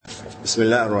بسم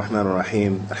الله الرحمن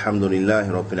الرحيم الحمد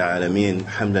لله رب العالمين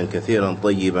حمدا كثيرا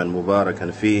طيبا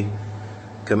مباركا فيه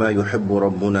كما يحب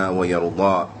ربنا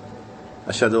ويرضى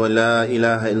أشهد أن لا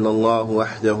إله إلا الله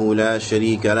وحده لا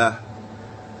شريك له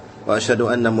وأشهد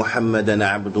أن محمدا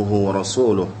عبده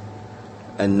ورسوله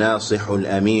الناصح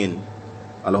الأمين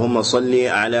اللهم صل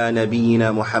على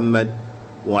نبينا محمد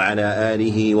وعلى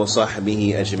آله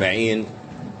وصحبه أجمعين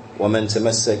ومن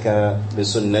تمسك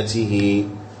بسنته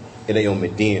إلى يوم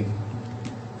الدين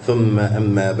ثم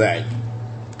أما بعد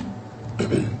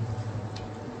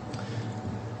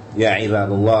يا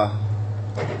عباد الله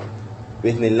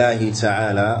بإذن الله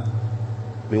تعالى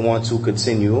we want to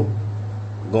continue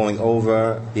going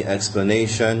over the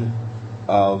explanation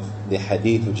of the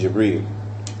Hadeeth of Jibreel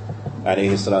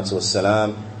alayhi salatu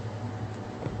wassalam,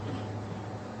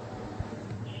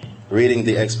 reading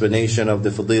the explanation of the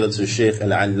Fadilatul Shaykh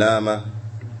Al-Allama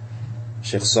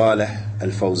Shaykh Salih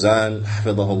Al-Fawzan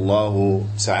Hafidhahullahu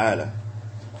Ta'ala.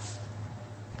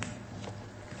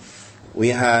 We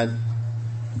had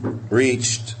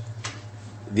reached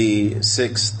the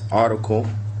 6th article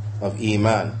of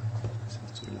Iman.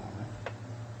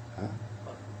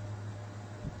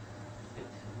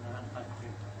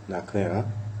 Not clear, huh?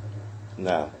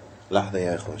 No. لحظة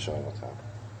يا إخوة إن شاء الله تعالى.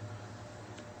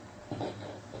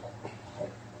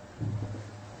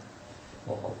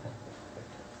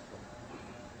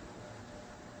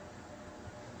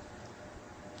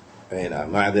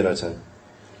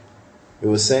 We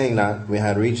were saying that we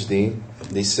had reached the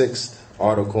 6th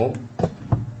article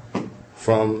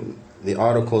from the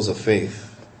articles of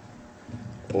faith,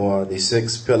 or the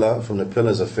 6th pillar from the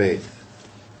pillars of faith,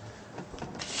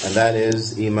 and that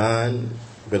is Iman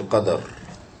bil Qadr,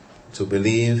 to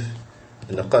believe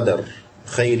in the Qadr,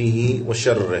 khayrihi wa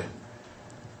sharrih,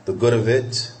 the good of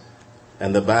it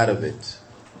and the bad of it.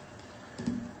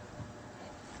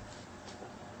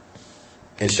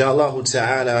 Inshallah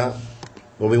ta'ala,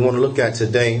 what we want to look at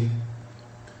today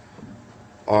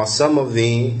are some of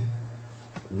the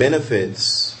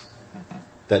benefits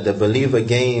that the believer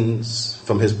gains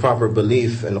from his proper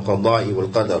belief in Qada'i wal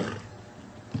Qadr.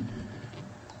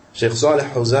 Shaykh Salih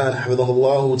Fawzan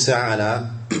Hafidhahullahu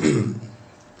Ta'ala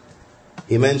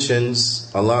he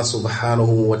mentions Allah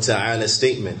subhanahu wa ta'ala's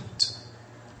statement,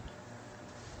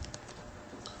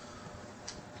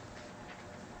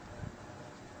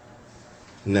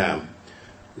 نعم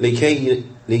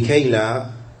لكي لا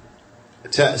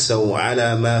تأسوا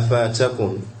على ما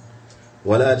فاتكم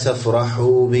ولا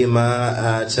تفرحوا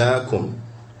بما آتاكم.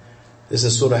 This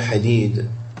is Surah Hadeeth,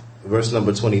 verse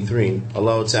number 23.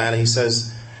 Allah Ta'ala, He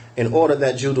says, in order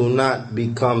that you do not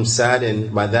become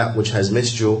saddened by that which has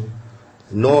missed you,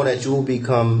 nor that you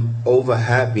become over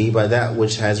happy by that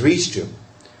which has reached you.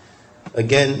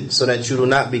 Again, so that you do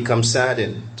not become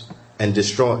saddened and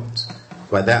distraught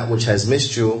by that which has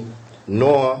missed you,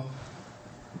 nor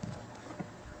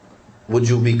would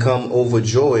you become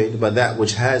overjoyed by that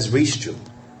which has reached you.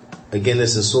 Again,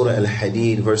 this is Surah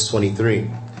Al-Hadeeth, verse 23.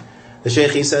 The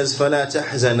Shaykh, he says, فَلَا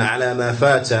تَحْزَنْ عَلَى مَا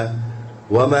فَاتَ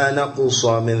وَمَا نَقُصَ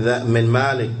مِن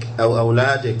مَالِكَ أَوْ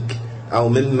أَوْلَادِكَ أَوْ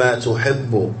مِمَّا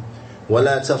تُحِبُّ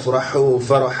وَلَا تَفْرَحُوا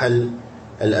فَرَحَ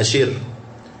الْأَشِرِ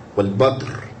وَالْبَطْرِ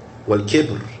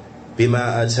وَالْكِبْرِ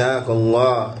بِمَا أَتَاكَ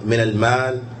اللَّهُ مِنَ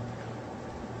الْمَالِ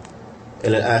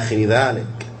إلى آخر ذلك.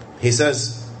 He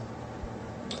says,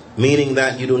 meaning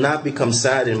that you do not become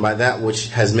saddened by that which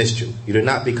has missed you. You do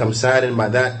not become saddened by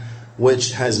that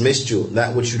which has missed you,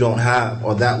 that which you don't have,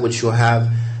 or that which you have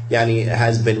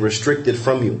has been restricted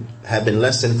from you, have been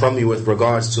lessened from you with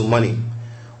regards to money,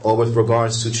 or with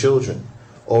regards to children,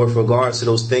 or with regards to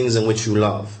those things in which you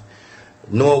love.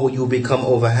 Nor will you become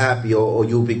over happy, or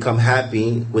you become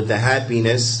happy with the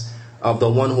happiness of the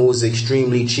one who is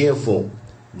extremely cheerful,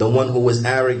 the one who is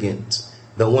arrogant,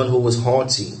 the one who is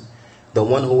haughty, the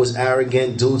one who is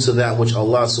arrogant due to that which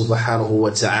Allah subhanahu wa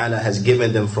ta'ala has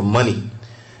given them from money.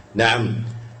 Naam.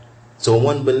 So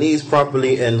one believes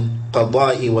properly in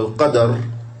Qada'i wal Qadr,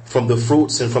 from the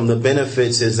fruits and from the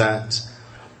benefits is that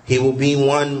he will be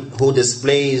one who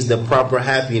displays the proper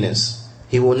happiness.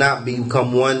 He will not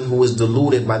become one who is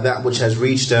deluded by that which has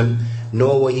reached him,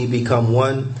 nor will he become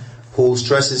one who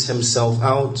stresses himself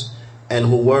out and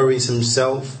who worries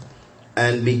himself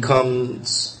and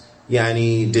becomes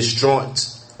distraught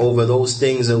over those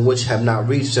things in which have not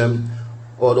reached him,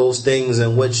 or those things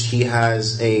in which he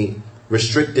has a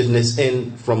restrictiveness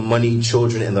in from money,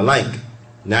 children, and the like.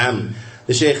 Naam.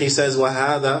 The Shaykh, he says,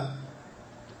 وَهَذَا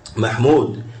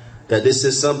Mahmud, that this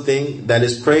is something that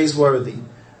is praiseworthy.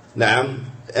 Naam.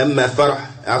 أَمَّا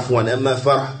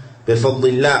فَرْحْ بِفَضْلِ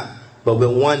اللَّهِ. But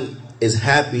when one is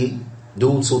happy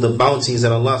due to the bounties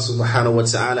that Allah subhanahu wa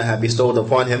ta'ala had bestowed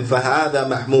upon him, فَهَذَا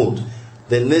مَحْمُودٌ,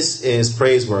 then this is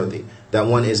praiseworthy, that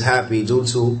one is happy due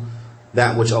to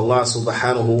that which Allah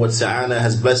subhanahu wa ta'ala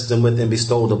has blessed them with and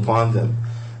bestowed upon them.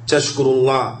 تَشْكُرُ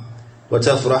اللَّهِ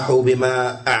وَتَفْرَحُ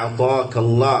بِمَا أَعْطَاكَ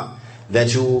اللَّهِ,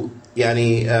 that you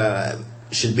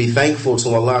should be thankful to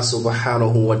Allah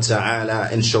subhanahu wa ta'ala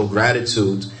and show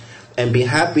gratitude and be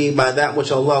happy by that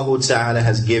which Allah ta'ala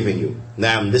has given you.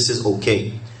 Now this is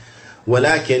okay.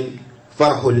 ولكن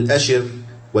فرح الأشر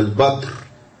والبطر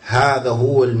هذا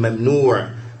هو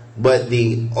الممنوع, but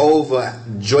the over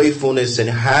joyfulness and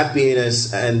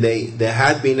happiness, and the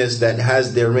happiness that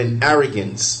has therein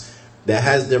arrogance, that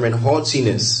has therein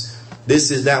haughtiness,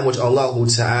 this is that which Allah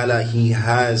Ta'ala He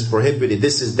has prohibited.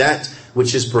 This is that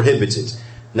which is prohibited.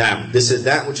 Now, this is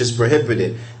that which is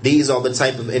prohibited. These are the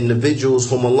type of individuals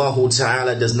whom Allah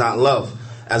Ta'ala does not love.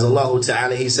 As Allah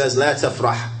Ta'ala He says, لا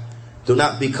تفرح, do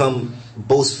not become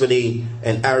boastfully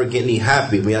and arrogantly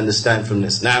happy. We understand from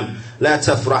this. Now, لا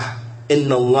تفرح إن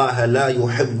الله لا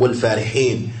يحب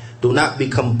الفارحين, do not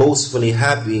become boastfully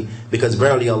happy, because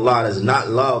verily Allah does not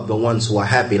love the ones who are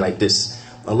happy like this.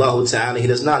 Allah Ta'ala, He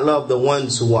does not love the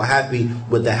ones who are happy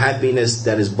with the happiness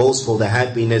that is boastful, the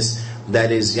happiness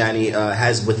that is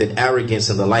has with it arrogance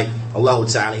and the like. Allah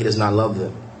Ta'ala, He does not love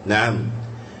them. Naam.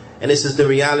 And this is the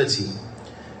reality.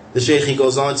 The Shaykh, he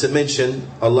goes on to mention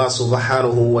Allah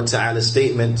subhanahu wa ta'ala's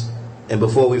statement, and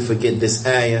before we forget, this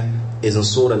ayah is in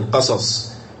Surah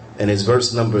Al-Qasas, and it's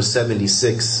verse number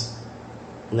 76.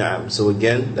 Naam. So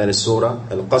again, that is Surah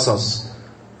Al-Qasas,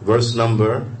 verse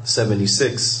number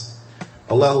 76.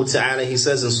 Allah Ta'ala, He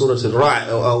says in Surah Al-Ra'd,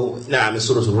 in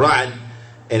Surah Al-Ra'd,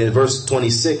 and in verse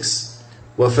 26,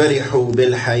 وَفَرِحُوا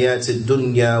بِالْحَيَاةِ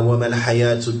الدُّنْيَا وَمَا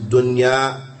الْحَيَاةُ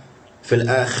الدُّنْيَا فِي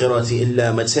الْآخِرَةِ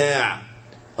إِلَّا مَتَاعٌ.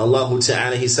 Allah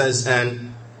Ta'ala, He says,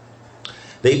 and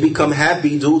they become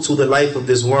happy due to the life of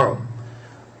this world.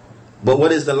 But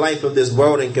what is the life of this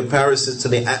world in comparison to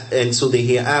the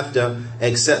hereafter,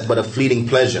 except but a fleeting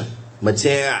pleasure?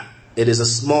 Mata', it is a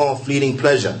small fleeting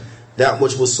pleasure, that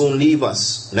which will soon leave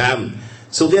us. Naam.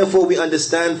 So therefore we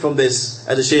understand from this,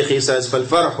 as the Shaykh he says,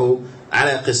 فَالْفَرْحُ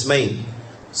عَلَى قِسْمَيْنِ,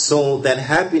 so that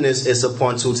happiness is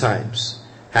upon two types.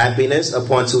 Happiness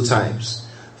upon two types.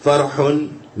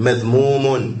 فَرْحٌ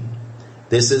مَذْمُومٌ,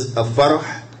 this is a farh,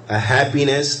 a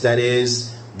happiness that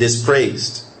is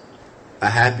dispraised. A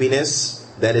happiness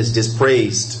that is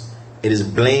dispraised. It is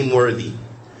blameworthy.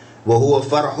 وَهُوَ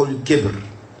فَرْحُ الْكِبْرِ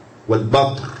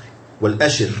وَالْبَطْرِ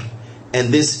وَالْأَشْرِ,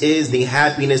 and this is the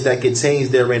happiness that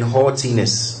contains therein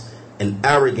haughtiness and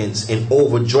arrogance and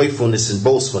overjoyfulness and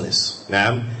boastfulness.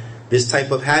 Now, this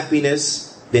type of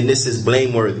happiness, then this is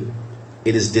blameworthy.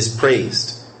 It is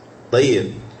dispraised.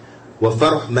 طيب.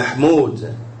 وَفَرْحْ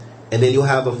مَحْمُودٌ, and then you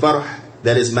have a farh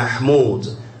that is mahmud,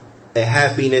 a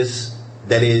happiness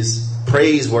that is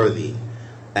praiseworthy.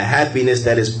 A happiness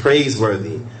that is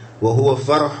praiseworthy. وَهُوَ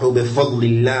فَرْحُ بِفَضْلِ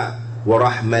اللَّهِ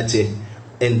وَرَحْمَتِهِ,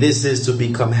 and this is to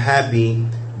become happy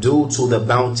due to the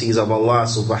bounties of Allah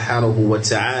subhanahu wa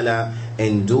ta'ala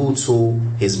and due to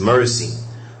His mercy.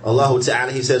 Allah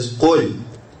Ta'ala, He says, قُلْ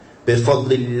بِفَضْلِ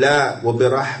اللَّهِ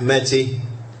وَبِرَحْمَتِهِ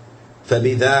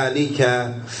فَبِذَلِكَ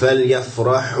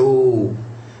فَلْيَفْرَحُوا.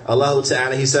 Allah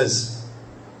Ta'ala, He says,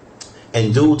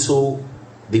 and due to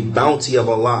the bounty of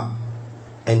Allah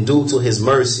and due to His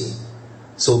mercy,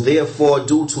 so therefore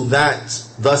due to that,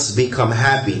 thus become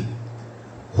happy.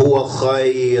 هُوَ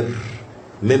خَيْرٌ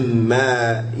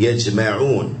مِمَّا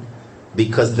يَجْمَعُونَ,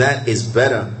 because that is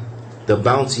better, the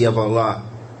bounty of Allah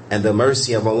and the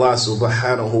mercy of Allah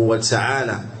subhanahu wa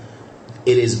ta'ala.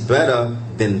 It is better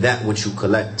than that which you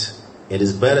collect. It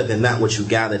is better than that which you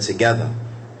gather together.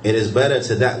 It is better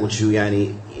to that which you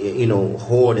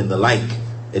hoard and the like.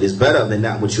 It is better than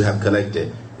that which you have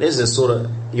collected. This is in Surah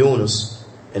Yunus,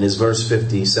 and it's verse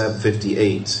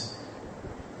 58.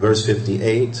 Verse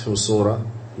 58 from Surah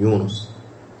Yunus.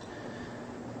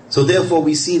 So therefore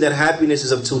we see that happiness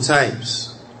is of two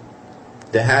types.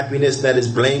 The happiness that is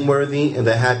blameworthy and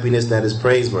the happiness that is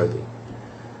praiseworthy.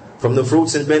 From the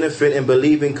fruits and benefit in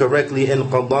believing correctly in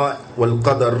qada wal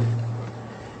qadar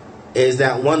is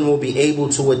that one will be able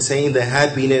to attain the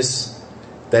happiness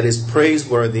that is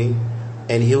praiseworthy,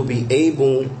 and he'll be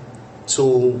able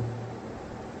to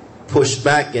push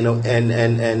back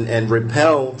and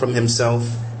repel from himself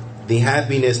the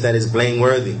happiness that is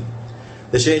blameworthy.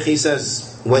 The Shaykh he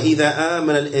says, وَإِذَا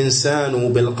آمَنَ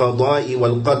الْإِنسَانُ بِالْقَضَاءِ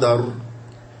وَالْقَدَرِ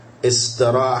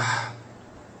اسْتَرَاحَ.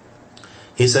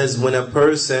 He says, when a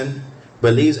person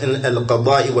believes in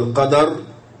al-qada'i wal-qadar,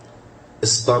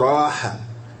 istaraha,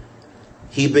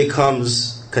 he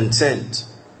becomes content.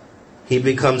 He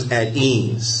becomes at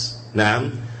ease.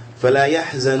 Naam. فَلَا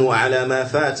يَحْزَنُ عَلَى مَا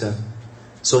فَاتَ.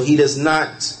 So he does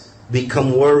not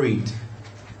become worried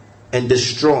and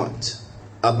distraught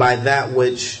by that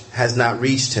which has not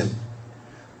reached him.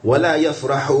 وَلَا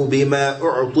يَفْرَحُ بِمَا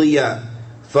أُعْطِيَ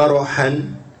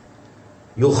فَرَحًا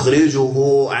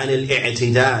يُخْرِجُهُ عَنِ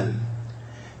الْإِعْتِدَالِ.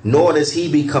 Nor does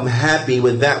he become happy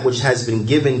with that which has been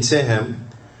given to him,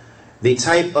 the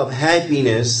type of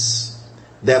happiness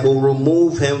that will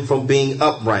remove him from being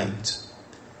upright.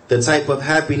 The type of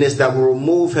happiness that will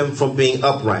remove him from being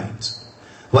upright.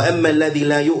 وَأَمَّا الَّذِي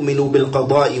لَا يُؤْمِنُ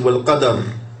بِالْقَضَاءِ وَالْقَدَرِ.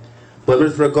 But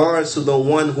with regards to the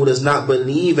one who does not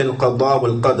believe in qada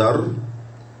wal qadar,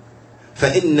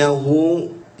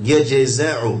 فَإِنَّهُ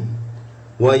يَجْزَعُ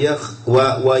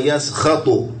وَيَسْخَطُ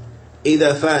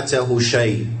إِذَا فَاتَهُ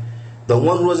شَيْءٍ. The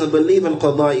one who doesn't believe in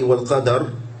qada wal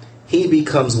qadar, he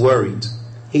becomes worried.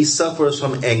 He suffers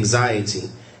from anxiety.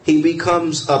 He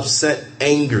becomes upset,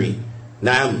 angry,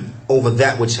 over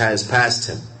that which has passed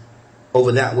him,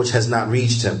 over that which has not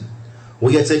reached him.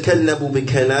 وَيَتَكَلَّبُ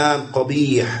بِكَلَامٍ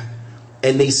قَبِيحٍ.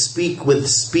 And they speak with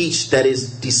speech that is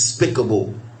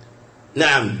despicable.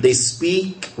 They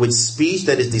speak with speech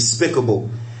that is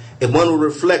despicable. If one will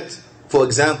reflect, for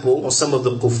example, on some of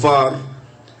the kuffar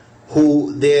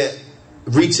who there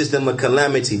reaches them a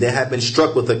calamity, they have been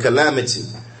struck with a calamity,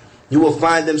 you will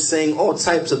find them saying all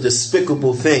types of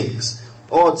despicable things,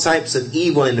 all types of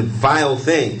evil and vile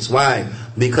things. Why?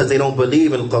 Because they don't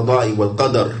believe in qada'i wal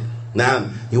qadar.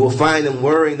 You will find them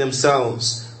worrying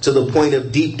themselves to the point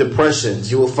of deep depressions.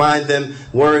 You will find them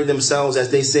worrying themselves, as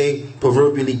they say,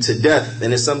 proverbially to death,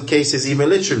 and in some cases even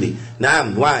literally.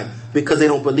 Why? Because they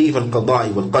don't believe in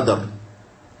qada'i wal qadar.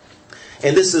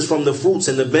 And this is from the fruits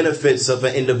and the benefits of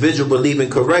an individual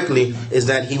believing correctly, is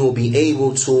that he will be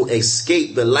able to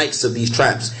escape the likes of these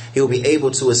traps. He will be able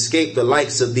to escape the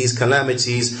likes of these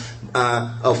calamities,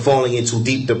 of falling into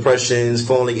deep depressions,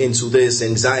 falling into this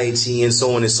anxiety and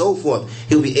so on and so forth.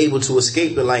 He'll be able to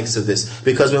escape the likes of this.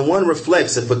 Because when one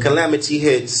reflects, if a calamity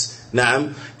hits,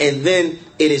 and then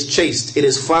it is chased, it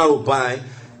is followed by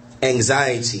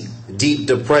anxiety, deep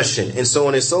depression, and so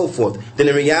on and so forth, then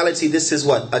in reality this is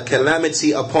what? A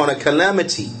calamity upon a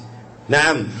calamity.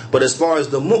 But as far as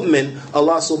the mu'min,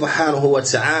 Allah subhanahu wa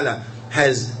ta'ala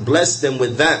has blessed them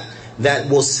with that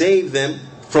will save them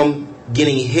from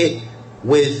getting hit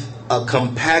with a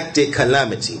compacted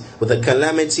calamity, with a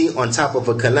calamity on top of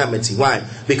a calamity. Why?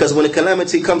 Because when a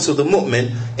calamity comes to the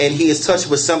mu'min and he is touched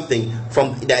with something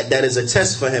from that is a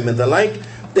test for him and the like,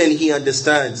 then he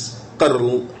understands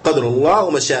Qadrullah wa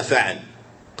mashafa'an.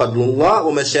 Qadrullah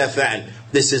wa mashafa'an.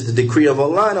 This is the decree of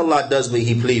Allah, and Allah does what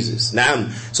He pleases.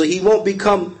 So he won't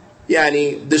become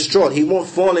distraught. He won't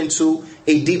fall into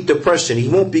a deep depression. He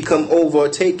won't become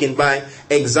overtaken by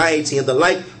anxiety and the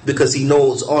like, because he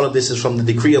knows all of this is from the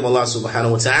decree of Allah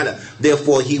subhanahu wa ta'ala.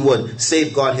 Therefore he would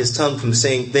safeguard his tongue from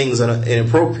saying things that are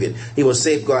inappropriate. He will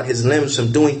safeguard his limbs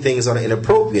from doing things that are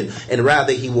inappropriate, and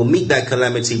rather he will meet that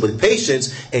calamity with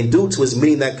patience. And due to his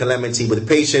meeting that calamity with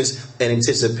patience and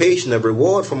anticipation of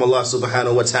reward from Allah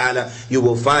subhanahu wa ta'ala, you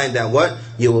will find that what?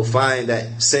 You will find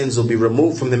that sins will be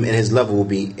removed from him and his level will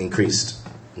be increased.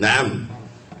 Naam.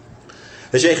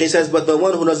 The Shaykh, he says, but the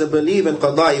one who doesn't believe in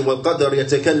qada'i wal qadar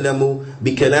يتكلم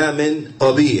بكلام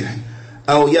قبيح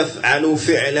أو يفعل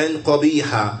فعلا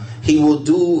قبيحا. He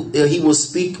will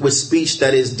speak with speech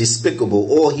that is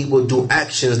despicable, or he will do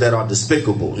actions that are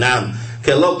despicable. Naam.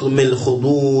 كلطم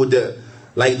الخدود,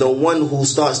 like the one who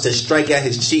starts to strike at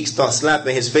his cheeks, starts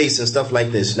slapping his face and stuff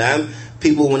like this. Naam.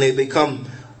 People, when they become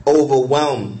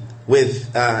overwhelmed with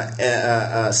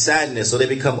sadness, or they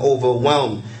become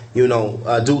overwhelmed due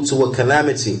to a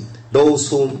calamity, those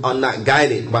who are not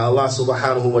guided by Allah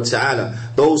subhanahu wa ta'ala,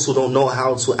 those who don't know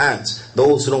how to act,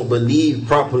 those who don't believe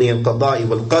properly in qada'i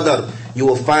wal qadar, you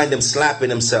will find them slapping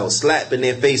themselves, slapping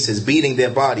their faces, beating their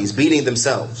bodies, beating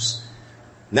themselves.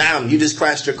 Now, you just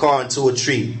crashed your car into a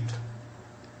tree.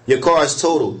 Your car is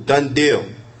totaled, done deal.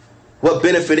 What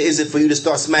benefit is it for you to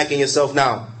start smacking yourself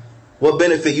now? What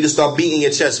benefit you to start beating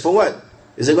your chest? For what?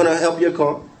 Is it going to help your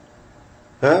car?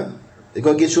 It's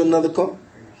going to get you another car?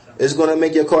 It's going to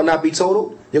make your car not be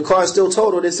totaled? Your car is still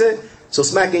totaled, they said. So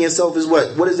smacking yourself is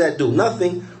what? What does that do?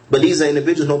 Nothing. But these are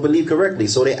individuals who don't believe correctly.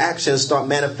 So their actions start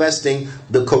manifesting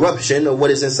the corruption of what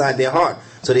is inside their heart.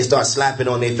 So they start slapping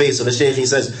on their face. So the Shaykh, he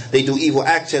says, they do evil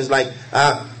actions like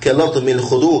كَلَطْمِ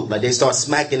الْخُدُودِ, like they start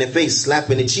smacking their face,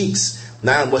 slapping their cheeks.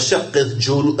 وَشَقِّ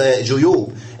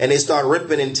الْجُيُوبِ, and they start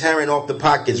ripping and tearing off the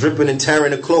pockets, ripping and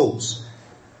tearing the clothes.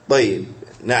 You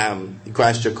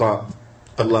crashed your car.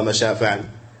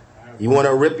 You want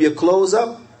to rip your clothes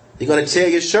up? You're going to tear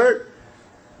your shirt?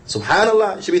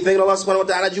 Subhanallah. You should be thanking Allah subhanahu wa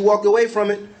ta'ala that you walked away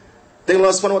from it. Thanking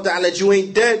Allah subhanahu wa ta'ala that you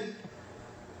ain't dead.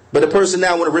 But the person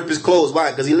now want to rip his clothes.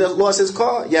 Why? Because he lost his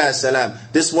car? Ya salam.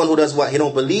 This one who does what? He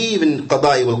don't believe in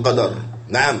qada'i wal qadar.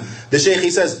 Naam. The Shaykh,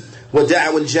 he says,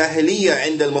 وَدَعْوَ الْجَاهِلِيَّةِ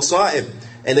عِنْدَ الْمَصَائِبِ.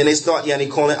 And then they start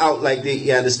calling out like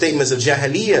the statements of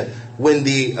jahiliyyah when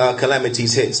the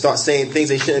calamities hit. Start saying things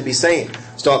they shouldn't be saying.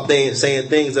 Start saying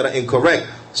things that are incorrect.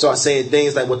 Start saying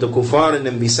things like what the kuffar and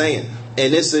them be saying.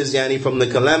 And this is from the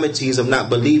calamities of not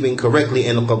believing correctly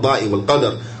in al-qada'i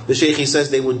wal-qadar. The Shaykh, he says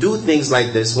they would do things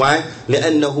like this. Why?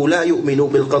 لِأَنَّهُ لَا يُؤْمِنُ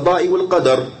بِالْقَضَاءِ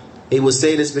وَالْقَدَرِ. He would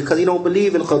say this because he don't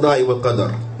believe in qada'i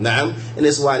wal-qadar. Naam. And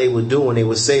this is why they would do, and they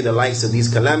would say the likes of these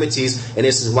calamities, and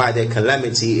this is why their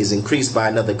calamity is increased by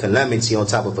another calamity on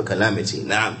top of a calamity.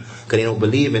 Naam. Because they don't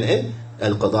believe in it,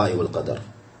 al-qada'i wal-qadar.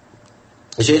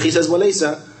 The Shaykh, he says, وَلَيْسَ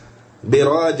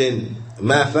بِرَادٍ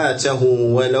مَا فَاتَهُ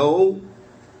وَلَوْ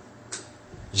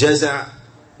جزع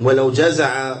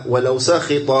ولو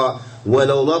سخط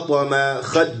ولو لطم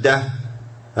خده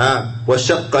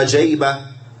وشق جيبه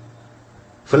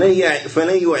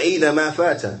فلن يعيد ما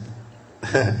فات.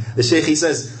 The Shaykh, he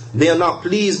says they are not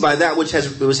pleased by that which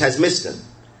has missed them.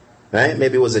 Right?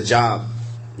 Maybe it was a job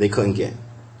they couldn't get.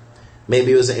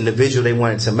 Maybe it was an individual they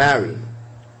wanted to marry.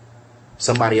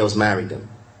 Somebody else married them.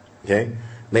 Okay?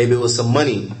 Maybe it was some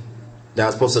money that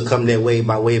was supposed to come their way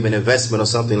by way of an investment or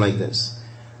something like this.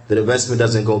 The investment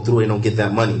doesn't go through, they don't get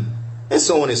that money, and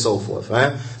so on and so forth.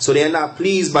 Right? So they are not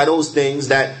pleased by those things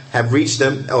that have reached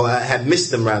them, or have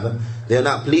missed them rather. They are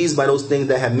not pleased by those things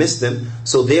that have missed them,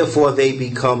 so therefore they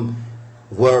become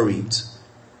worried.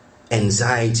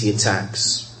 Anxiety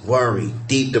attacks, worry,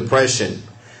 deep depression.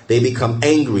 They become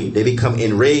angry, they become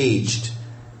enraged.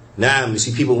 Now you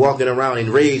see people walking around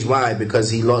enraged. Why? Because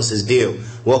he lost his deal.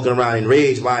 Walking around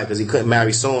enraged. Why? Because he couldn't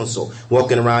marry so-and-so.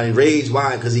 Walking around enraged.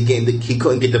 Why? Because he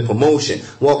couldn't get the promotion.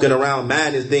 Walking around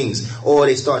mad at things. Or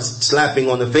they start slapping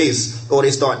on the face. Or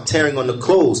they start tearing on the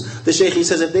clothes. The Shaykh, he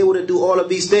says if they were to do all of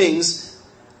these things,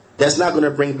 that's not going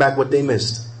to bring back what they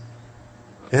missed.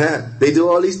 Yeah, they do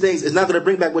all these things. It's not going to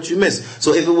bring back what you missed.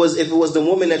 So if it was the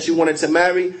woman that you wanted to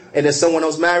marry, and then someone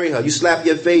else marry her, you slap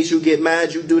your face, you get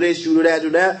mad, you do this, you do that, do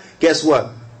that. Guess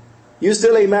what? You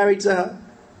still ain't married to her.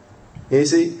 You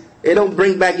see, it don't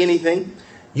bring back anything.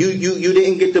 You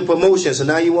didn't get the promotion, so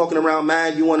now you're walking around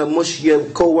mad. You want to mush your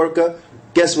co-worker.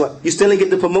 Guess what? You still didn't get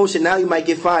the promotion. Now you might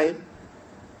get fired.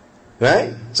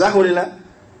 Right?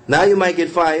 Now you might get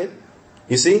fired.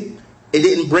 You see, it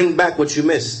didn't bring back what you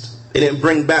missed. It didn't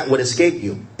bring back what escaped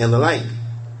you and the like.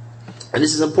 And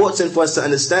this is important for us to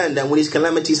understand that when these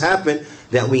calamities happen,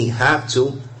 that we have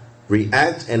to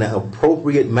react in an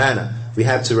appropriate manner. We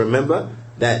have to remember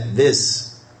that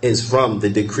this is from the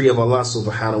decree of Allah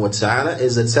subhanahu wa ta'ala,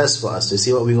 is a test for us to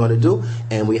see what we're going to do,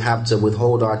 and we have to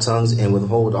withhold our tongues and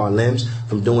withhold our limbs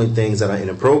from doing things that are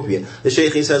inappropriate. The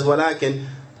Shaykh, he says, وَلَكِنْ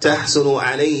تَحْصُلُ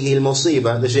عَلَيْهِ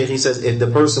الْمُصِيبَةِ. The Shaykh, he says, if the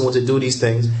person were to do these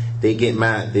things, they get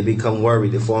mad, they become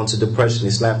worried, they fall into depression, they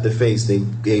slap their face,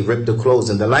 they rip the clothes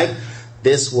and the like,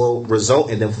 this will result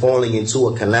in them falling into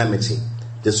a calamity.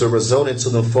 This will result into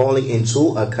them falling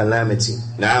into a calamity.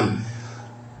 Naam.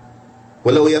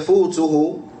 وَلَوْ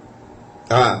يَفُوتُهُ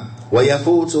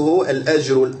وَيَفُوتُهُ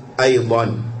الْأَجْرُ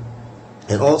أَيْضًا.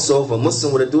 And also, if a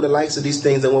Muslim were to do the likes of these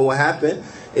things, then what will happen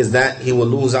is that he will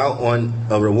lose out on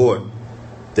a reward.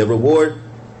 The reward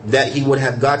that he would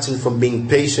have gotten from being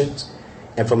patient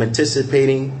and from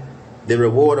anticipating the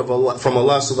reward of Allah, from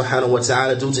Allah subhanahu wa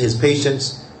ta'ala, due to his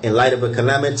patience in light of a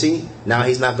calamity, now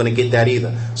he's not going to get that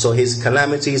either. So his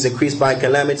calamity is increased by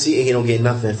calamity, and he don't get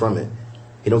nothing from it.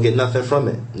 He don't get nothing from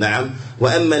it. Na'am.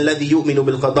 وَأَمَّا الَّذِي يُؤْمِنُ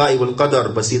بِالْقَضَاءِ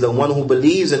وَالْقَدَرِ. But see, the one who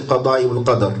believes in qada'i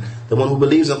wal-qadar, the one who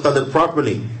believes in qadar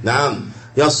properly, na'am,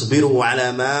 يَصْبِرُ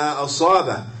عَلَى مَا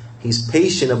أَصَابَهُ. He's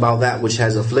patient about that which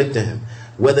has afflicted him.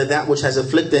 Whether that which has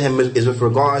afflicted him is with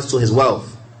regards to his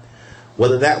wealth,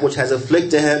 whether that which has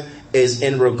afflicted him is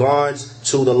in regards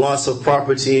to the loss of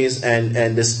properties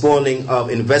and the spoiling of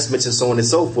investments and so on and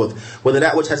so forth, whether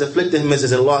that which has afflicted him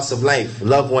is in loss of life,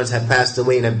 loved ones have passed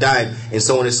away and have died, and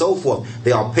so on and so forth.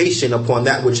 They are patient upon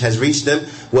that which has reached them.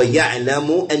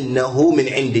 وَيَعْلَمُ أَنَّهُ مِنْ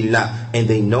عِنْدِ اللَّهِ. And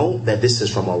they know that this is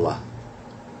from Allah.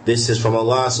 This is from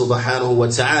Allah subhanahu wa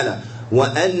ta'ala.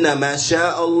 وَأَنَّ مَا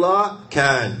شَاءَ اللَّهِ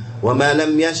كَانَ وَمَا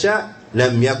لَمْ يَشَاء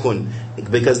لَمْ يَكُنْ.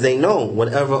 Because they know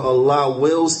whatever Allah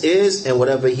wills is, and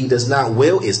whatever He does not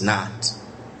will is not.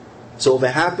 So if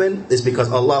it happened, it's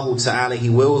because Allah Ta'ala, He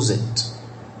wills it.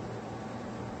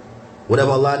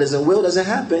 Whatever Allah doesn't will doesn't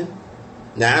happen.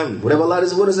 Naam. Whatever Allah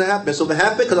doesn't will doesn't happen. So if it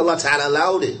happened, because Allah Ta'ala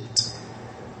allowed it.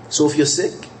 So if you're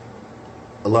sick,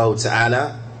 Allah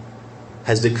Ta'ala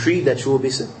has decreed that you will be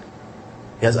sick.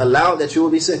 He has allowed that you will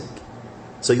be sick.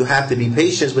 So you have to be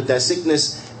patient with that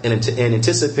sickness and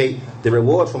anticipate the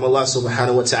reward from Allah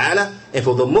subhanahu wa ta'ala. And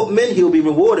for the mu'min, he will be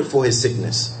rewarded for his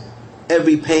sickness.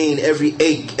 Every pain, every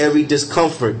ache, every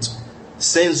discomfort,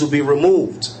 sins will be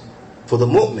removed for the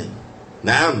mu'min.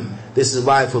 Naam. This is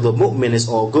why for the mu'min it's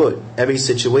all good. Every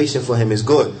situation for him is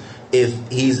good.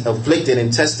 If he's afflicted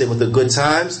and tested with the good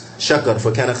times, shakar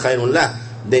for kana khayrun lah,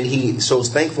 then he shows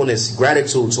thankfulness,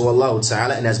 gratitude to Allah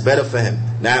ta'ala, and that's better for him.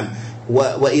 Naam.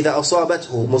 وَإِذَا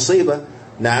أَصَابَتْهُ مُصِيبَةٌ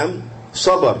Naam.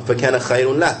 Sabar for kana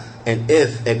khayrun lah. And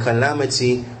if a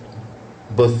calamity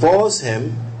befalls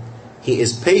him, he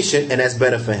is patient, and that's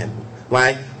better for him.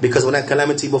 Why? Because when that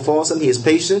calamity befalls him, he is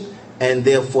patient, and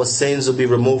therefore sins will be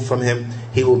removed from him.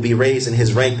 He will be raised in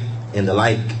his rank and the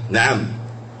like. Naam.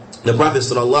 The Prophet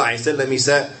sallallahu alaihi wasallam, he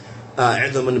said,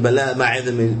 "'idham al-bala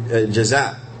ma'idham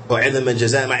al-jaza', or 'idham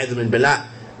al-jaza' ma'idham al-bala,"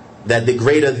 that the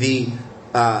greater the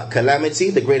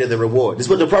calamity, the greater the reward. This is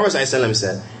what the Prophet sallallahu alaihi wasallam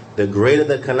said. The greater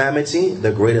the calamity,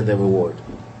 the greater the reward.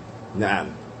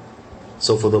 Naam.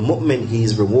 So for the mu'min, he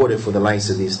is rewarded for the likes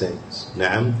of these things.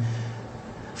 Naam.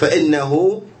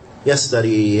 فَإِنَّهُ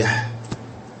يَسْتَرِيحُ.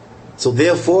 So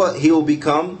therefore, he will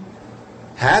become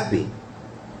happy.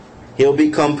 He'll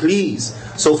become pleased.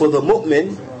 So for the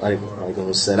mu'min,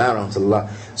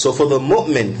 so for the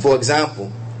mu'min, for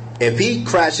example, if he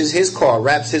crashes his car,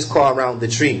 wraps his car around the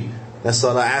tree,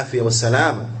 nasallahu afiyah wa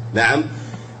salama, na'am,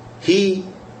 he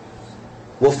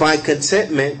will find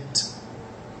contentment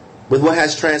with what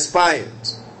has transpired.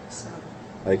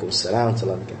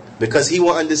 Because he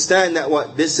will understand that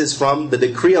what this is from the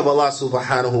decree of Allah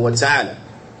subhanahu wa ta'ala.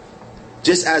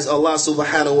 Just as Allah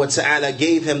subhanahu wa ta'ala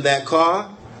gave him that car,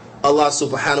 Allah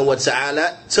subhanahu wa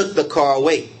ta'ala took the car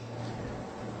away.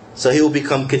 So he will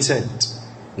become content.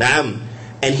 Naam.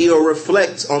 And he will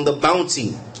reflect on the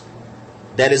bounty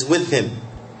that is with him.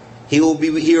 He will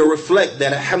reflect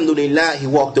that alhamdulillah he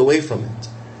walked away from it.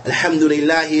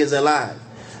 Alhamdulillah he is alive.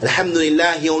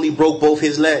 Alhamdulillah he only broke both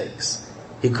his legs.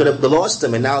 He could have lost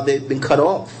them and now they've been cut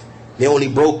off. They're only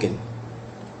broken.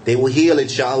 They will heal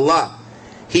inshaAllah.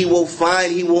 He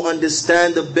will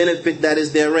understand the benefit that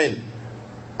is therein.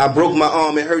 I broke my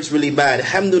arm, it hurts really bad.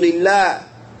 Alhamdulillah,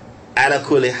 ala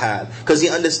kulli hal. Because he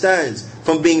understands,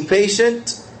 from being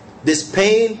patient, this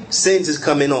pain, sins is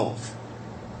coming off.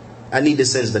 I need the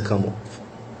sins to come off.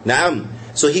 Naam.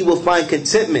 So he will find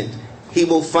contentment. He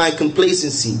will find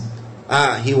complacency.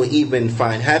 He will even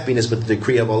find happiness with the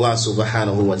decree of Allah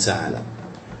subhanahu wa ta'ala.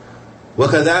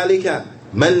 وَكَذَلِكَ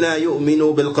مَنْ لَا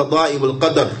يُؤْمِنُ بِالْقَضَاءِ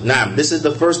وَالْقَدَرِ. Naam. This is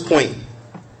the first point.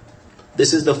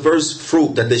 This is the first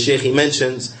fruit that the Shaykh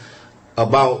mentions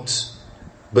about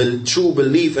true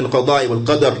belief in qada wal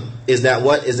qadar. Is that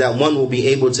what? Is that one will be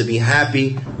able to be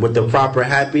happy with the proper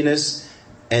happiness,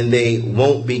 and they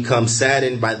won't become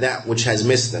saddened by that which has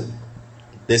missed them.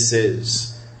 This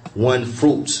is one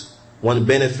fruit, one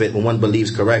benefit when one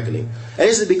believes correctly. And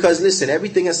this is because, listen,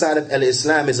 everything inside of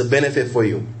Islam is a benefit for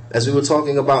you. As we were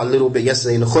talking about a little bit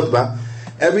yesterday in the khutbah,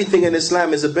 everything in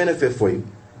Islam is a benefit for you.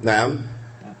 Now,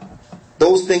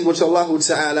 those things which Allah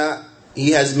Ta'ala,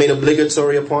 He has made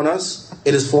obligatory upon us,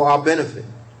 it is for our benefit.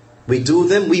 We do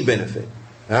them, we benefit.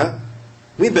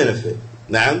 We benefit.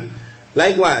 Now,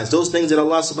 likewise, those things that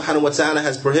Allah Subhanahu wa Ta'ala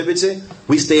has prohibited,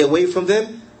 we stay away from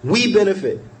them, we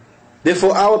benefit. They're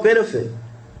for our benefit.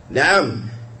 Now,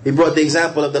 He brought the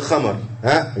example of the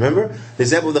khamr. Remember? The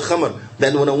example of the khamr.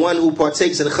 That when the one who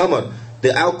partakes in khamr,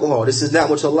 the alcohol, this is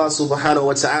not what Allah subhanahu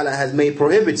wa ta'ala has made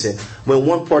prohibited. When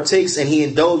one partakes and he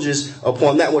indulges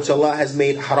upon that which Allah has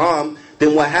made haram,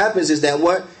 then what happens is that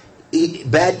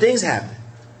bad things happen.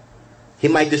 He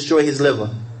might destroy his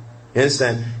liver. You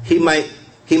understand? He might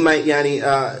get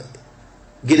a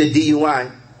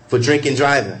DUI for drinking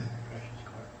driving.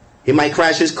 He might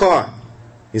crash his car.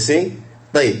 You see?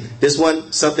 Like, this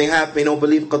one, something happened, he don't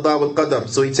believe qada wal qadar,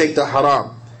 so he take the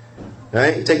haram.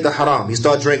 Right? He take the haram. He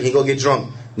start drinking. He go get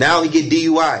drunk. Now he get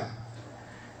DUI.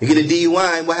 You get a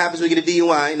DUI. What happens when you get a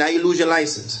DUI? Now you lose your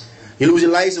license. You lose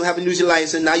your license. What happens when you lose your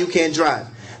license? Now you can't drive.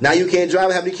 Now you can't drive.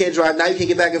 What happens when you can't drive? Now you can't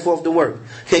get back and forth to work.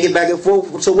 Can't get back and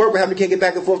forth to work. What happens when you can't get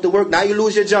back and forth to work? Now you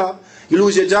lose your job. You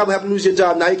lose your job. What happens when you lose your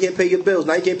job? Now you can't pay your bills.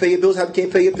 Now you can't pay your bills. How you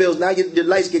can't pay your bills? Now your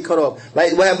lights get cut off.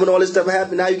 Like, what happened when all this stuff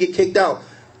happened? Now you get kicked out.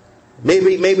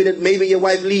 Maybe your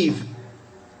wife leave.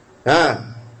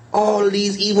 All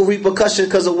these evil repercussions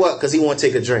because of what? Because he want to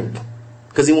take a drink.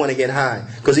 Because he want to get high.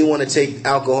 Because he want to take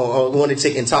alcohol. Or want to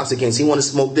take intoxicants. He want to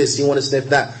smoke this. He want to sniff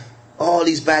that. All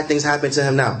these bad things happen to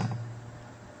him now.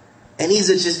 And these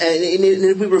are just, and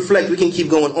if we reflect, we can keep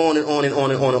going on and on and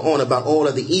on and on and on about all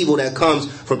of the evil that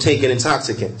comes from taking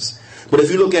intoxicants. But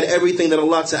if you look at everything that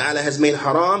Allah Ta'ala has made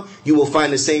haram, you will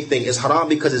find the same thing. It's haram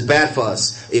because it's bad for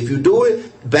us. If you do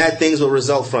it, bad things will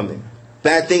result from it.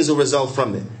 bad things will result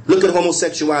from it. Look at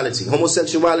homosexuality.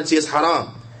 Homosexuality is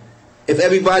haram. If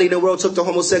everybody in the world took to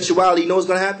homosexuality, you know what's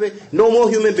going to happen? No more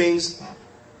human beings.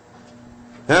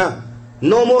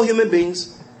 No more human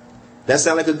beings. That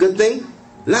sound like a good thing?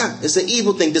 Nah, it's an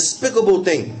evil thing, despicable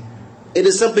thing. It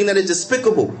is something that is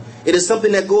despicable. It is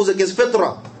something that goes against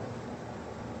fitrah.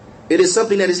 It is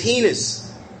something that is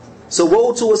heinous. So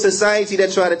woe to a society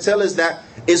that try to tell us that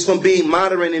it's from being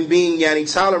moderate and being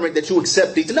tolerant that you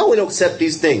accept these. No, we don't accept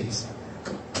these things.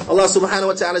 Allah subhanahu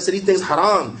wa ta'ala said these things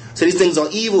haram. So these things are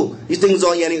evil. These things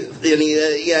are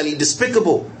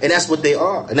despicable. And that's what they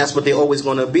are. And that's what they're always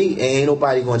going to be. And ain't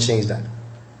nobody going to change that.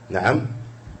 Na'am.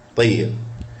 Tayyib.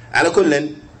 Ala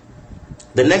kullin,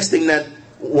 the next thing that,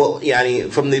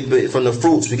 from the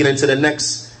fruits, we get into the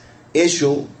next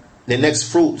issue, the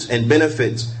next fruit and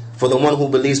benefit for the one who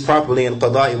believes properly in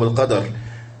qada'i wal qadar.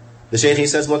 The Shaykh, he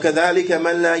says, وَكَذَلِكَ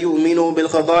مَنْ لَا يُؤْمِنُ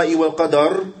بِالْقَضَاءِ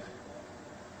وَالْقَدَرِ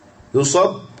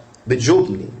يُصَبْ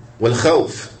بِالْجُبْنِ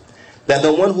وَالْخَوْفِ. That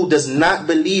the one who does not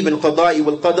believe in qada'i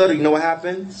wal qadar, you know what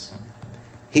happens?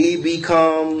 He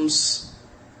becomes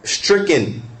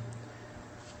stricken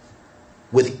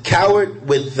with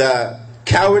cowardice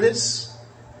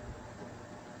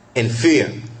and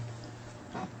fear.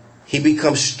 He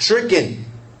becomes stricken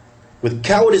with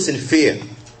cowardice and fear.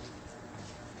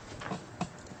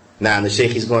 Now the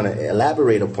Shaykh is going to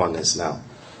elaborate upon this now.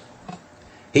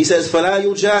 He says, فَلَا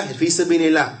يُجَاهِدْ فِي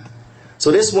سَبِيلِ اللَّهِ.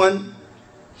 So this one,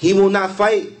 he will not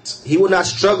fight. He will not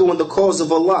struggle in the cause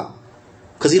of Allah.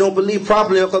 Because he don't believe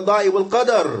properly in qada'i wal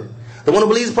qadar. The one who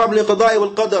believes properly in qada'i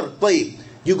wal qadar,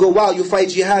 you go out, you fight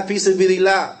jihad fi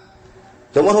sabilillah.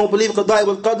 The one who don't believe qada'i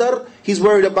wal qadar, he's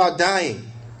worried about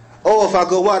dying. Oh, if I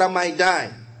go out, I might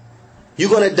die. You're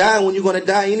going to die when you're going to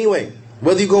die anyway.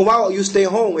 Whether you go out or you stay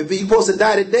home. If you're supposed to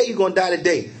die today, you're going to die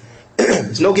today.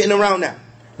 There's no getting around that.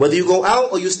 Whether you go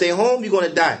out or you stay home, you're going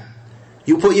to die.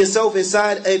 You put yourself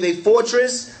inside of a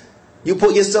fortress. You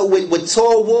put yourself with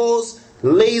tall walls,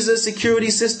 laser security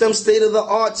systems,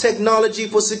 state-of-the-art technology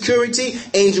for security.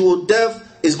 Angel of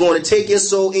death is going to take your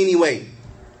soul anyway.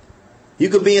 You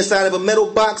could be inside of a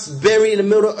metal box buried in the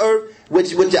middle of the earth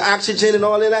with your oxygen and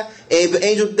all of that, and the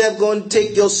angel of death going to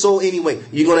take your soul anyway.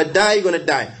 You're going to die, you're going to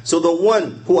die. So the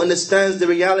one who understands the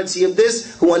reality of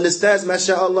this, who understands,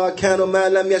 MashaAllah, kana ma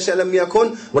lam yasha lam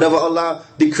yakun, whatever Allah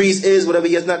decrees is, whatever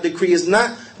He has not decreed is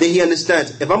not, then he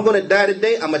understands. If I'm going to die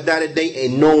today, I'm going to die today,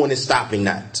 and no one is stopping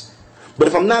that. But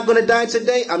if I'm not going to die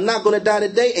today, I'm not going to die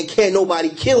today, and can't nobody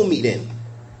kill me then.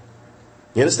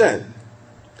 You understand?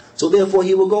 So therefore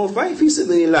he will go and fight fi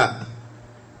sabilillah.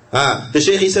 The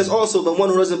Shaykh, he says also, the one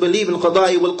who doesn't believe in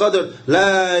qada'i wal qadr,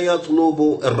 la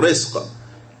yatlubu al-rizq.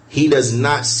 He does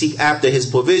not seek after his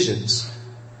provisions.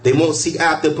 They won't seek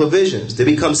after provisions. They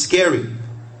become scary.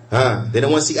 They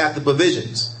don't want to seek after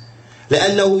provisions.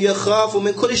 لأنه يخاف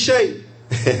من كل شيء.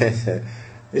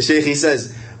 The Shaykh, he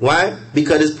says, why?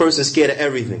 Because this person is scared of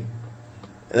everything.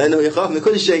 لأنه يخاف من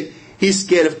كل شيء. He's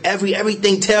scared of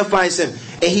everything terrifies him,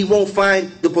 and he won't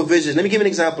find the provisions. Let me give you an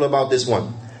example about this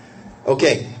one.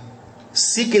 Okay,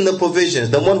 seeking the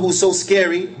provisions. The one who's so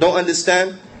scary, don't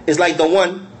understand, is like the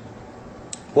one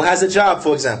who has a job,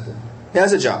 for example. He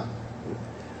has a job.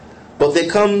 But there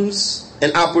comes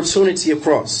an opportunity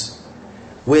across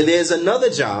where there's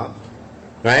another job,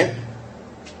 right,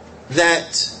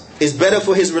 that is better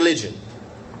for his religion.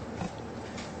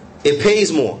 It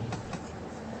pays more.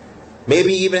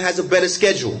 Maybe even has a better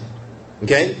schedule.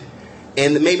 Okay?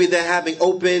 And maybe they're having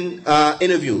open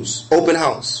interviews, open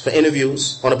house for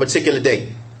interviews on a particular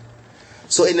day.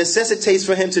 So it necessitates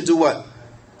for him to do what?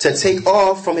 To take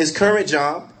off from his current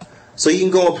job so he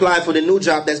can go apply for the new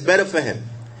job that's better for him.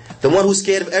 The one who's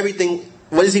scared of everything,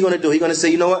 what is he going to do? He's going to say,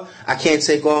 you know what? I can't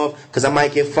take off because I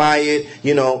might get fired,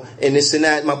 and this and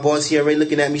that. My boss here already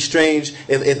looking at me strange.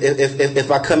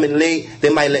 If I come in late, they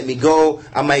might let me go.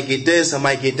 I might get this, I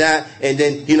might get that, and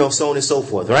then, so on and so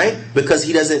forth, right? Because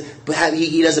he doesn't put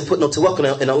no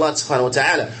tawakkul in Allah subhanahu wa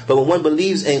ta'ala. But when one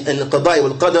believes in the qada'i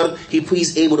wal qadar,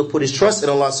 he's able to put his trust in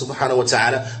Allah subhanahu wa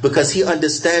ta'ala because he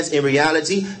understands in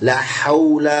reality, la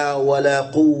hawla wa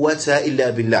la quwwata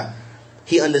illa billah.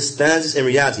 He understands this in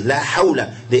reality. La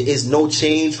hawla. There is no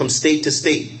change from state to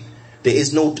state. There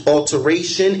is no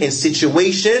alteration in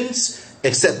situations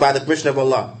except by the permission of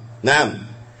Allah. Naam.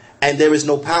 And there is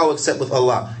no power except with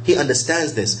Allah. He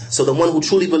understands this. So the one who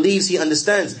truly believes, he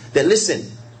understands that,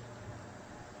 listen,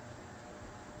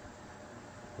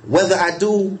 whether I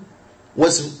do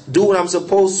what I'm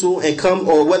supposed to and come,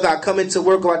 or whether I come into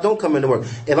work or I don't come into work,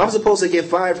 if I'm supposed to get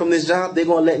fired from this job, they're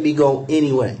going to let me go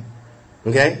anyway.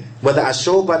 Okay? Whether I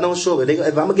show up or I don't show up. If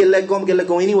I'm going to get let go, I'm going to get let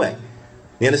go anyway.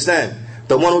 You understand?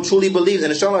 the one who truly believes,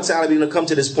 and inshallah ta'ala we're going to come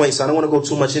to this point, so I don't want to go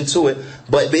too much into it,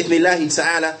 but bi'ithnillahi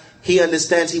ta'ala, he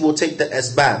understands he will take the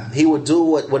asbab. He will do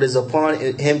what is upon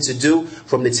him to do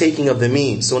from the taking of the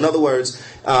means. So in other words,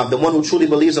 the one who truly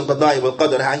believes in qada'i wal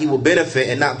qadr, how he will benefit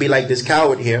and not be like this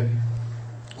coward here,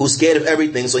 who's scared of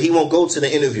everything. So he won't go to the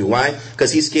interview. Why?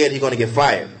 Because he's scared he's going to get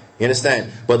fired. You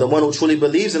understand? But the one who truly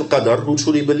believes in qadr, who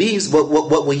truly believes, what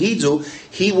will he do?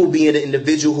 He will be an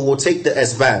individual who will take the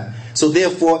asbab. So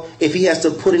therefore, if he has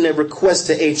to put in a request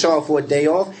to HR for a day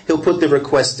off, he'll put the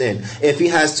request in. If he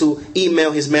has to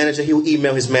email his manager, he will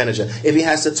email his manager. If he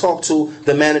has to talk to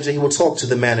the manager, he will talk to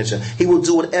the manager. He will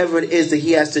do whatever it is that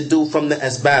he has to do from the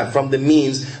asbab, from the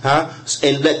means,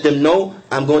 and let them know,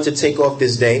 I'm going to take off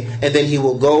this day. And then he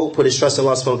will go, put his trust in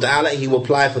Allah subhanahu wa ta'ala, and he will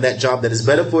apply for that job that is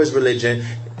better for his religion,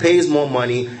 pays more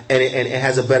money, and it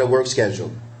has a better work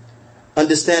schedule.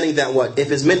 Understanding that what?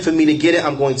 If it's meant for me to get it,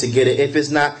 I'm going to get it. If it's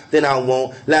not, then I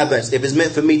won't. La bas. If it's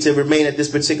meant for me to remain at this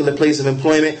particular place of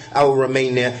employment, I will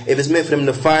remain there. If it's meant for them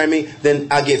to fire me, then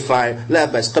I get fired. La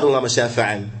bas. Qadallah ma sha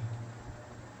fa'al.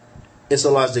 It's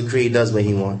Allah's decree, he does what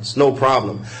he wants. No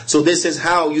problem. So this is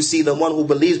how you see the one who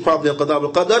believes properly in qada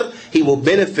wal qadr, he will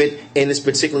benefit in this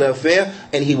particular affair,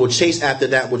 and he will chase after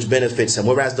that which benefits him.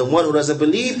 Whereas the one who doesn't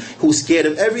believe, who's scared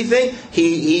of everything,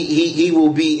 he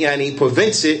will be, and he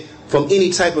prevents it from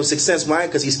any type of success. Why?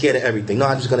 Because he's scared of everything. No,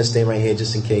 I'm just going to stay right here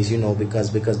just in case,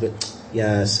 because,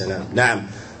 yeah, salam. Naam.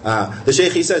 The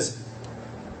Shaykh, he says,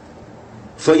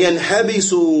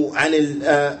 فَيَنْحَبِسُ عَنِ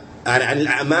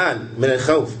الْأَعْمَالِ مِنَ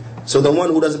الْخَوْفِ. So the one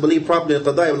who doesn't believe properly in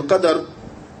qada'i wal qadr,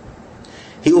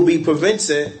 he will be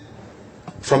prevented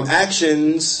from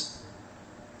actions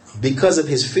because of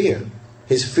his fear.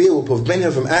 His fear will prevent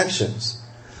him from actions.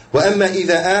 وَأَمَّا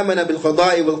إِذَا آمَنَ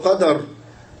بِالْقَضَاءِ وَالْقَدَرِ.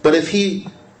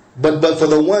 But for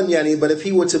the one, but if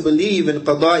he were to believe in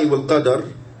qada'i wal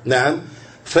qadr, نعم,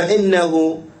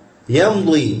 فإنه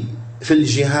يمضي في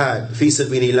الجهاد في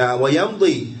سبيل الله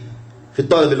ويمضي في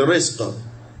طلب الرزق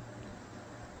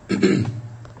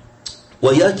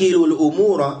ويكل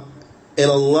الأمور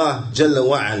إلى الله جل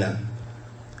وعلا.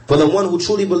 For the one who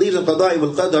truly believes in qada'i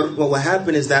wal qadr, what will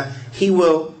happen is that he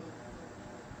will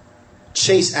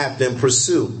chase after and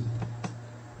pursue.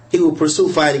 He will pursue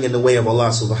fighting in the way of Allah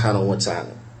subhanahu wa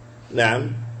ta'ala.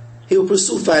 Naam. He will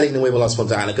pursue fighting in the way of Allah subhanahu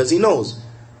wa ta'ala, because he knows,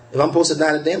 if I'm supposed to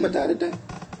die today, I'm going to die today.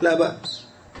 La ba'as.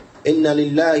 Inna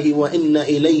lillahi wa inna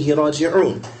ilayhi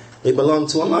raji'un. We belong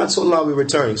to Allah we're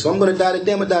returning. So I'm going to die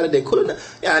today, I'm going to die today.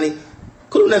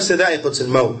 Kullu nafsin dha'iqatul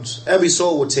maut. Every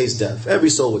soul will taste death. Every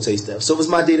soul will taste death. So if it's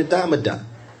my day to die, I'm going to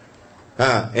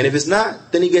die. And if it's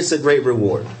not, then he gets a great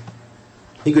reward.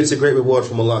 He gets a great reward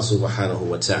from Allah subhanahu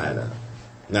wa ta'ala.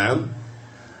 Naam.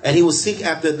 And he will seek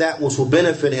after that which will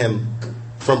benefit him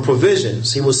from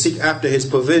provisions. He will seek after his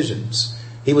provisions.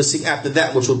 He will seek after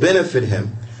that which will benefit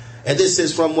him. And this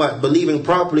is from what? Believing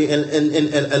properly in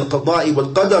al-qada'i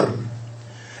wal-qadr.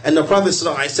 And the Prophet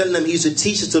ﷺ, he used to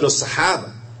teach it to the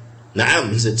Sahaba. Naam,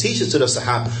 he's a teacher to the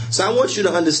Sahaba. So I want you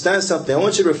to understand something. I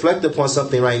want you to reflect upon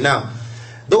something right now.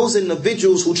 Those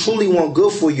individuals who truly want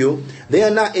good for you, they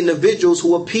are not individuals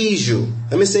who appease you.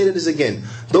 Let me say this again.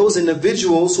 Those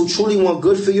individuals who truly want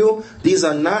good for you, these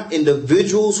are not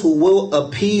individuals who will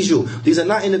appease you. These are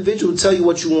not individuals who tell you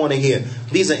what you want to hear.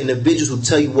 These are individuals who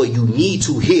tell you what you need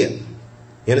to hear. You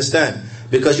understand?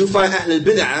 Because you find Ahlul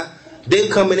Bid'ah, they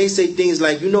come and they say things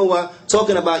like, you know what,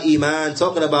 talking about Iman,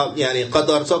 talking about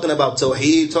Qadar, talking about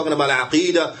Tawheed, talking about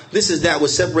Aqeedah, this is that would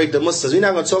separate the Muslims. We're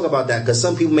not going to talk about that because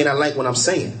some people may not like what I'm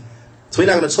saying. So we're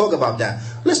not going to talk about that.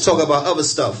 Let's talk about other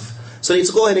stuff. So they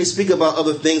go ahead and they speak about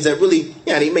other things that really,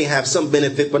 they may have some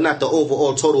benefit, but not the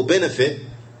overall total benefit.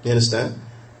 You understand?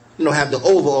 You don't have the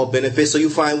overall benefit. So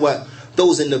you find what?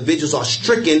 Those individuals are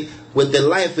stricken with the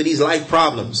life of these life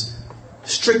problems.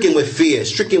 Stricken with fear,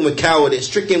 stricken with cowardice,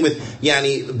 stricken with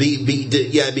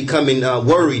becoming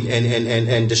worried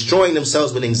and destroying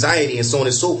themselves with anxiety and so on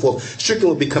and so forth, stricken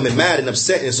with becoming mad and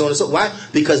upset and so on and so forth. Why?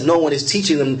 Because no one is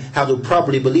teaching them how to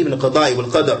properly believe in the qada'i wal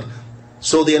qadr.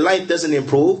 So their life doesn't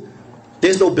improve.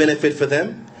 There's no benefit for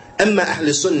them. Amma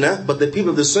ahli sunnah, but the people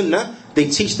of the sunnah,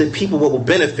 they teach the people what will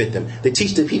benefit them. They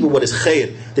teach the people what is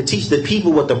khair. They teach the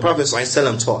people what the Prophet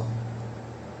ﷺ taught.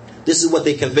 This is what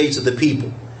they convey to the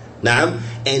people. Now,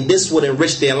 and this would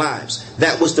enrich their lives.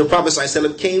 That which the Prophet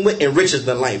ﷺ came with enriches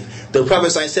the life. The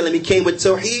Prophet ﷺ, he came with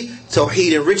Tawheed.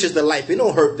 Tawheed enriches the life. It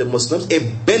don't hurt the Muslims.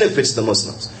 It benefits the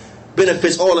Muslims.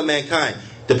 Benefits all of mankind.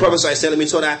 The Prophet ﷺ, he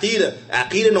taught Aqeedah.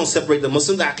 Aqeedah don't separate the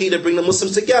Muslims. Aqeedah bring the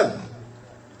Muslims together.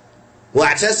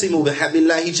 وَاعْتَسِمُوا بِحَبِّ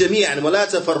اللَّهِ جَمِيعًا وَلَا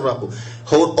تَفَرَّقُوا.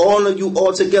 Hold all of you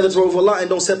all together to of Allah and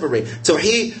don't separate.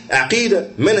 Tawheed,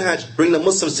 Aqeedah, Manhaj, bring the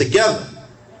Muslims together.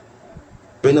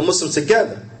 bring the Muslims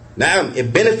together. Now,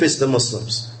 it benefits the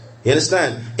Muslims. You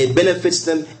understand? It benefits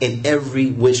them in every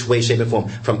which way, shape, and form.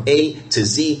 From A to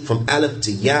Z, from Aleph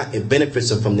to Ya, it benefits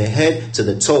them from their head to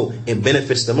the toe. It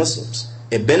benefits the Muslims.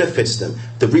 It benefits them.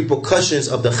 The repercussions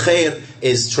of the khair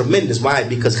is tremendous. Why?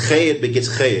 Because khair begets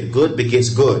khair. Good begets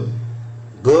good.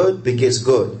 Good begets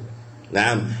good.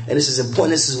 And this is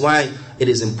important. This is why it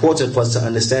is important for us to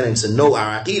understand and to know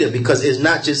our aqidah, because it's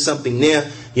not just something there,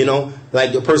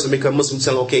 like the person become Muslim,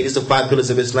 tell them, okay, this is the 5 pillars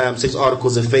of Islam, 6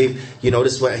 articles of faith,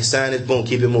 this is what ihsan is, boom,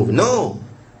 keep it moving. No.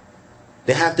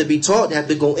 They have to be taught, they have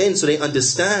to go in so they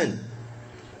understand.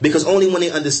 Because only when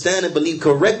they understand and believe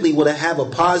correctly will it have a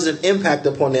positive impact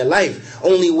upon their life.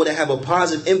 Only will it have a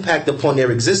positive impact upon their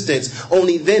existence.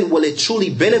 Only then will it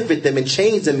truly benefit them and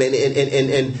change them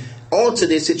and alter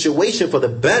their situation for the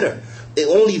better. It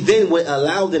only then will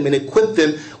allow them and equip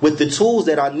them with the tools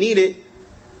that are needed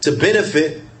to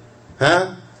benefit,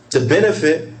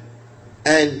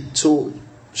 and to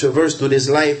traverse through this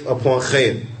life upon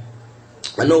khair.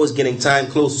 I know it's getting time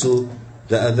close to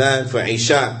the adhan for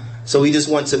Isha, so we just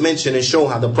want to mention and show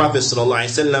how the Prophet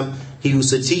ﷺ, he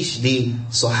used to teach the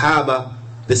Sahaba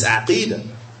this aqidah.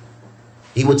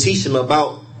 He would teach them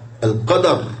about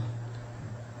al-qadr.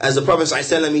 As the Prophet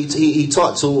ﷺ, he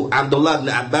taught to Abdullah ibn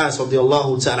Abbas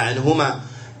radiyallahu ta'ala anhuma,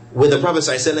 where the Prophet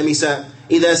ﷺ, he said,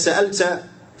 إِذَا سَأَلْتَ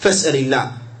فَاسْأَلِ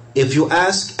اللَّهِ. If you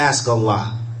ask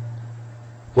Allah.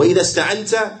 وَإِذَا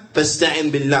اسْتَعَنْتَ فَاسْتَعِنْ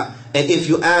بِاللَّهِ. And if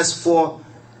you ask for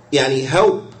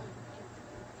help,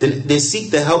 then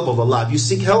seek the help of Allah. If you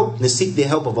seek help, then seek the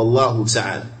help of Allah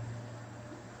Ta'ala.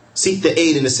 Seek the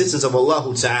aid and assistance of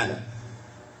Allah Ta'ala.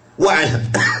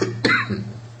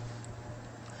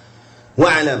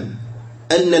 وَاعْلَمْ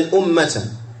أَنَّ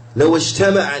الْأُمَّةَ لَوْ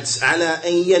اجْتَمَعَتْ عَلَىٰ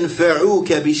أَنْ يَنْفَعُوكَ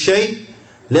بِشَيْءٍ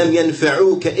لَمْ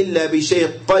يَنْفَعُوكَ إِلَّا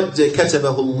بِشَيْءٍ قَدْ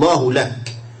كَتَبَهُ اللَّهُ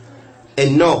لَكَ.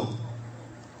 And know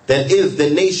that if the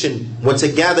nation were to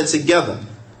gather together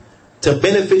to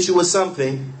benefit you with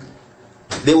something,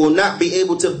 they will not be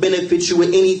able to benefit you with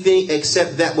anything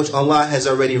except that which Allah has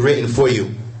already written for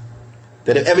you.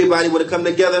 That if everybody were to come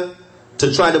together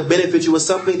to try to benefit you with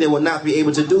something, they will not be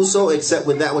able to do so except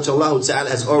with that which Allah Ta'ala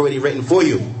has already written for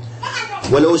you.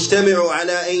 وَلَوْ اجْتَمِعُوا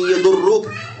عَلَىٰ أَن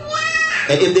يَضُرُّوكَ.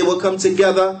 And if they will come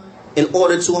together in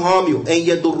order to harm you, أَن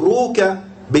يَضُرُّوكَ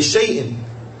بِشَيْءٍ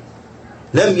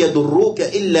لَمْ يَضُرُّوكَ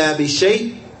إِلَّا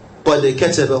بِشَيْءٍ قَدْ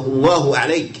كَتَبَهُ اللَّهُ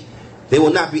عَلَيْكَ. They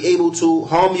will not be able to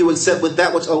harm you except with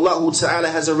that which Allah Ta'ala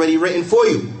has already written for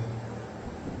you.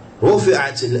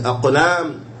 رُفِعَتِ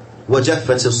الْأَقْلَامِ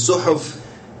وَجَفَّتِ الصُّحُفِ.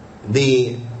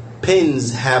 The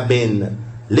pens have been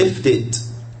lifted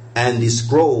and the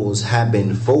scrolls have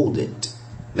been folded.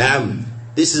 Now,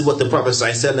 this is what the Prophet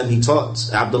ﷺ, he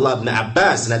taught Abdullah ibn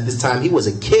Abbas, and at this time he was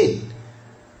a kid.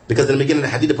 Because in the beginning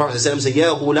of the hadith, the Prophet ﷺ said,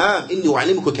 Ya ghulam, inni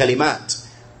u'allimuka kalimat.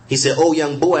 He said, oh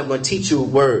young boy, I'm going to teach you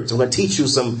words. I'm going to teach you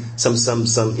I'm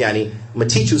going to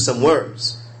teach you some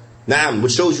words. Now,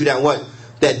 which shows you that what?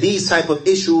 That these type of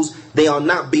issues, they are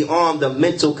not beyond the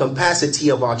mental capacity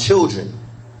of our children.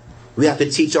 We have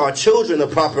to teach our children the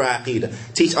proper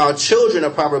aqidah. Teach our children a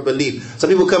proper belief. Some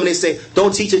people come and they say,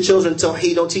 don't teach your children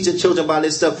tawheed, don't teach your children about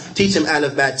this stuff. Teach them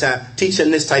alif bat ta, teach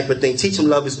them this type of thing. Teach them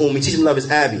love is ummi, teach them love is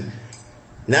abi.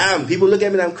 Now, people look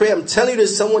at me and I'm crazy. I'm telling you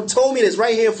this, someone told me this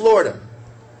right here in Florida.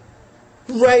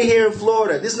 Right here in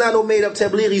Florida. This is not no made up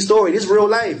tablighi story. This is real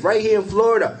life. Right here in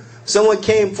Florida. Someone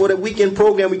came for the weekend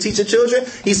program we teach the children.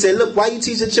 He said, look, why you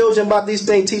teach the children about these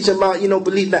things? Teach them about,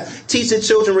 believe that. Teach the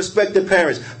children respect their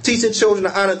parents. Teach the children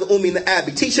to honor the ummi and the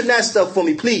abi. Teach them that stuff for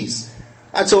me, please.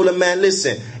 I told him, man,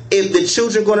 listen, if the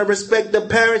children going to respect the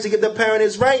parents and give the parent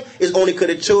his right, it's only because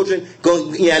the children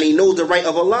he knows the right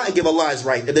of Allah and give Allah his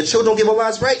right. If the children don't give Allah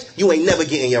his right, you ain't never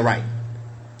getting your right.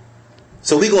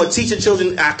 So we're going to teach the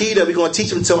children aqidah, we're going to teach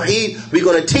them tawheed, we're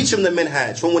going to teach them the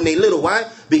minhaj from when they little. Why?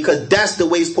 Because that's the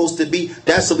way it's supposed to be.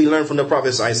 That's what we learned from the Prophet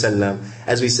ﷺ.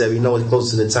 As we said, we know it's close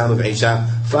to the time of Isha.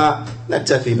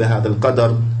 فَنَكْتَفِي بِهَذَا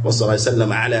الْقَدْرِ وَصَلَّى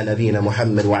اللَّهُ عَلَى نَبِيِّنَا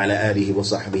مُحَمَّدٍ وَعَلَى آلِهِ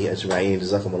وَصَحْبِهِ أَجْمَعِينَ.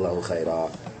 جزاكم الله خيرا.